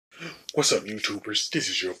What's up, YouTubers? This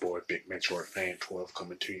is your boy Big Metroid Fan 12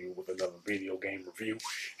 coming to you with another video game review.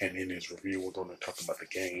 And in this review, we're going to talk about the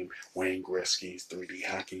game Wayne Gretzky's 3D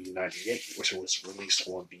Hockey 98, which was released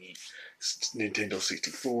on the Nintendo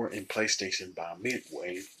 64 and PlayStation by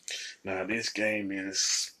Midway. Now, this game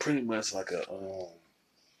is pretty much like a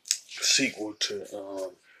sequel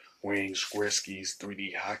to Wayne Gretzky's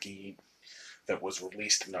 3D Hockey that was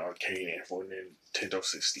released in the arcade and for Nintendo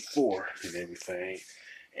 64 and everything.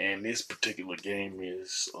 And this particular game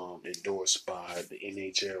is endorsed by the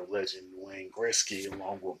NHL legend Wayne Gretzky,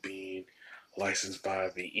 along with being licensed by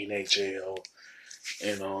the NHL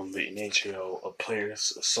and the NHL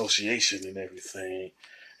Players Association and everything.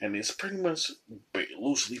 And it's pretty much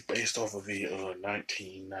loosely based off of the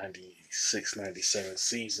 1996-97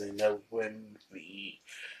 season that when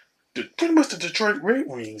pretty much the Detroit Red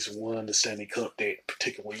Wings won the Stanley Cup that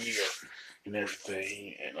particular year and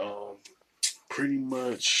everything. And pretty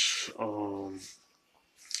much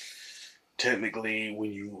technically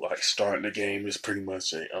when you like start the game, it's pretty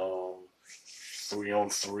much a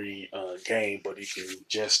 3-on-3 game, but you can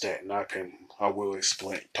just that, and I will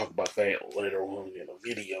talk about that later on in the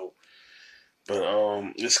video. But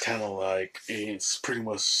it's kind of like it's pretty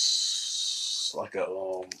much like a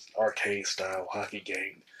arcade style hockey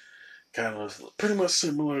game, kind of pretty much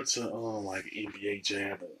similar to like NBA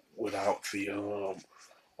Jam without the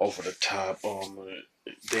over the top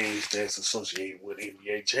things that's associated with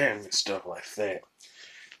NBA Jam and stuff like that.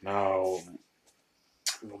 Now,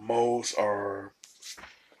 the modes are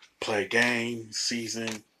play game,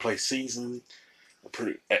 play season,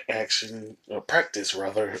 action, practice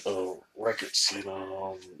rather, records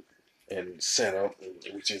and setup,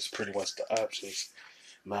 which is pretty much the options.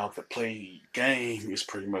 Now, the play game is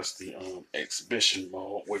pretty much the exhibition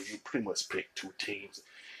mode where you pretty much pick two teams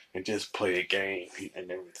and just play a game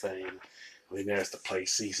and everything. And then there's the play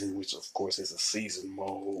season, which of course is a season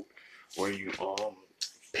mode where you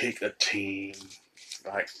pick a team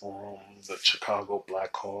like from the Chicago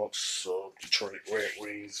Blackhawks, Detroit Red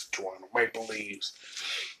Wings, Toronto Maple Leafs,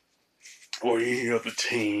 or any other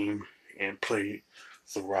team and play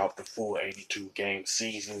throughout the full 82 game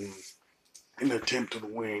season in an attempt to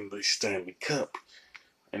win the Stanley Cup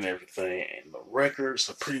and everything. And the records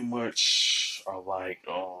are pretty much are like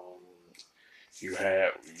you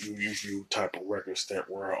have you type of records that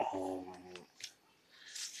were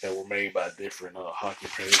made by different hockey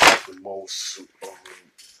players, like the most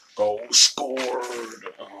goals scored,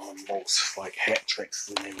 most like hat tricks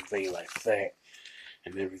and everything like that,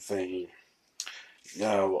 and everything.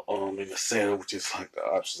 Now, in the center, which is like the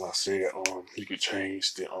options I said, you could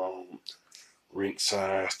change the rink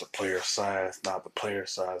size, the player size. Now, the player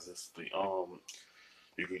size is the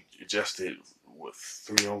you could adjust it with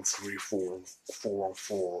 3-on-3,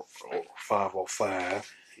 4-on-4, or 5-on-5,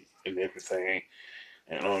 and everything.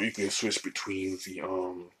 And you can switch between the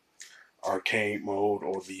arcade mode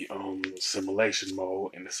or the simulation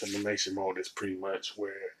mode. And the simulation mode is pretty much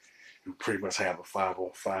where you pretty much have a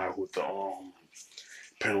 5-on-5 with the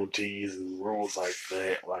penalties and rules like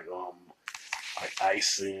that, like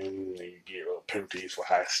icing, and you get penalties for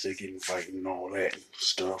high sticking, fighting, and all that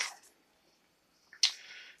stuff.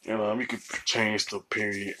 And you could change the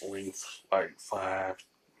period length like 5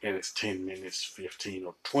 minutes, 10 minutes, 15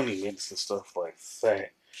 or 20 minutes and stuff like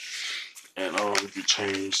that. And you could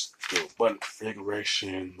change the button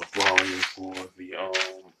configuration, the volume for the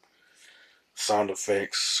sound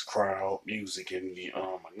effects, crowd music, and the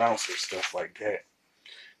announcer stuff like that.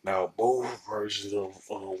 Now, both versions of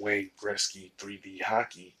Wayne Gretzky 3D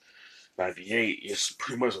Hockey 98 is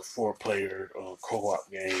pretty much a four-player co-op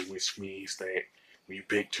game, which means that when you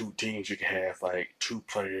pick two teams, you can have like two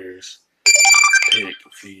players pick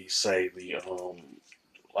the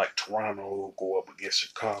like Toronto go up against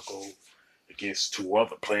Chicago against two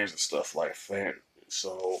other players and stuff like that.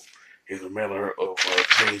 So it's a matter of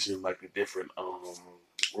changing like the different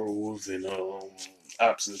rules and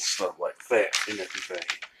options and stuff like that and everything.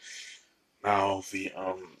 Now the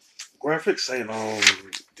graphics and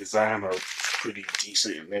design are pretty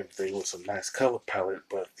decent and everything with some nice color palette,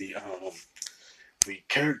 but the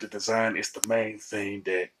character design is the main thing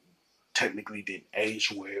that technically didn't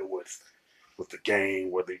age well with the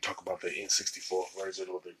game, whether you talk about the N64 version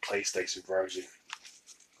or the PlayStation version.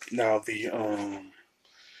 Now the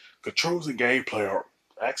controls and gameplay are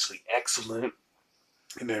actually excellent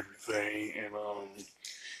and everything, and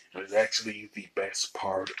it's actually the best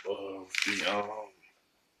part of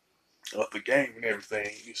the game and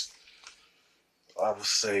everything. I would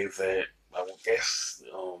say that I would guess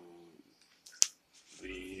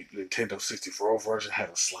the Nintendo 64 version had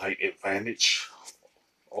a slight advantage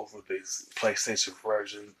over this PlayStation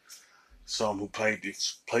version. some who played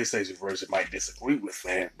this PlayStation version might disagree with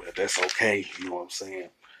that, but that's okay. You know what I'm saying?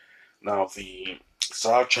 Now the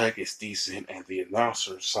soundtrack is decent, and the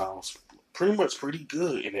announcer sounds pretty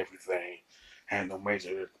good and everything. Had no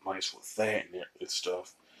major complaints with that and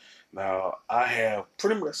stuff. Now I have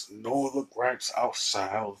pretty much no other gripes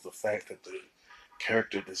outside of the fact that the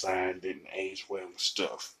character design didn't age well and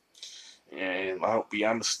stuff. And I'll be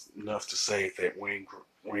honest enough to say that Wayne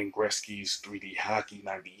Gretzky's 3D Hockey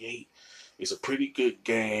 '98 is a pretty good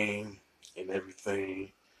game and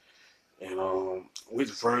everything. And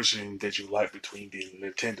which version did you like between the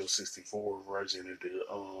Nintendo 64 version and the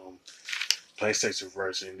PlayStation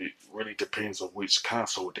version? It really depends on which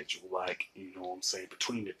console that you like. You know what I'm saying,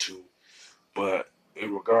 between the two. But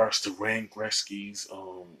in regards to Wayne Gretzky's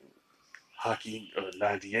hockey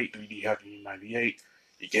 98 3D hockey '98,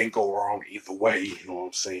 you can't go wrong either way. You know what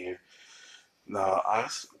I'm saying. Now,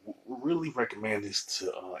 really recommend this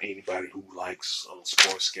to anybody who likes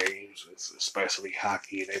sports games, especially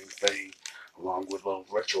hockey and everything, along with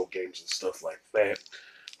retro games and stuff like that.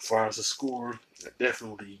 As far as the score, I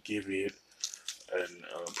definitely give it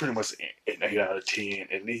pretty much an 8 out of 10.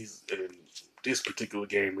 And this particular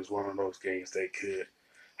game is one of those games that could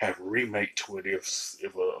have a remake to it if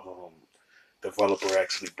a developer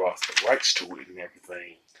actually brought the rights to it and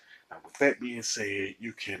everything. Now, with that being said,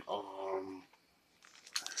 you can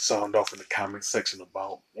sound off in the comment section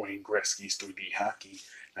about Wayne Gretzky's 3D Hockey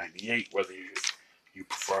 '98, whether you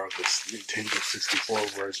prefer the Nintendo 64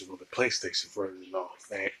 version or the PlayStation version and all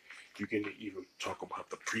that. You can even talk about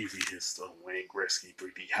the previous Wayne Gretzky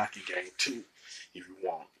 3D Hockey game too, if you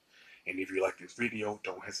want. And if you like this video,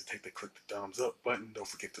 don't hesitate to click the thumbs up button. Don't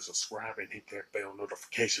forget to subscribe and hit that bell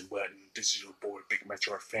notification button. This is your boy, Big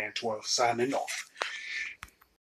Metro Fan 12, signing off.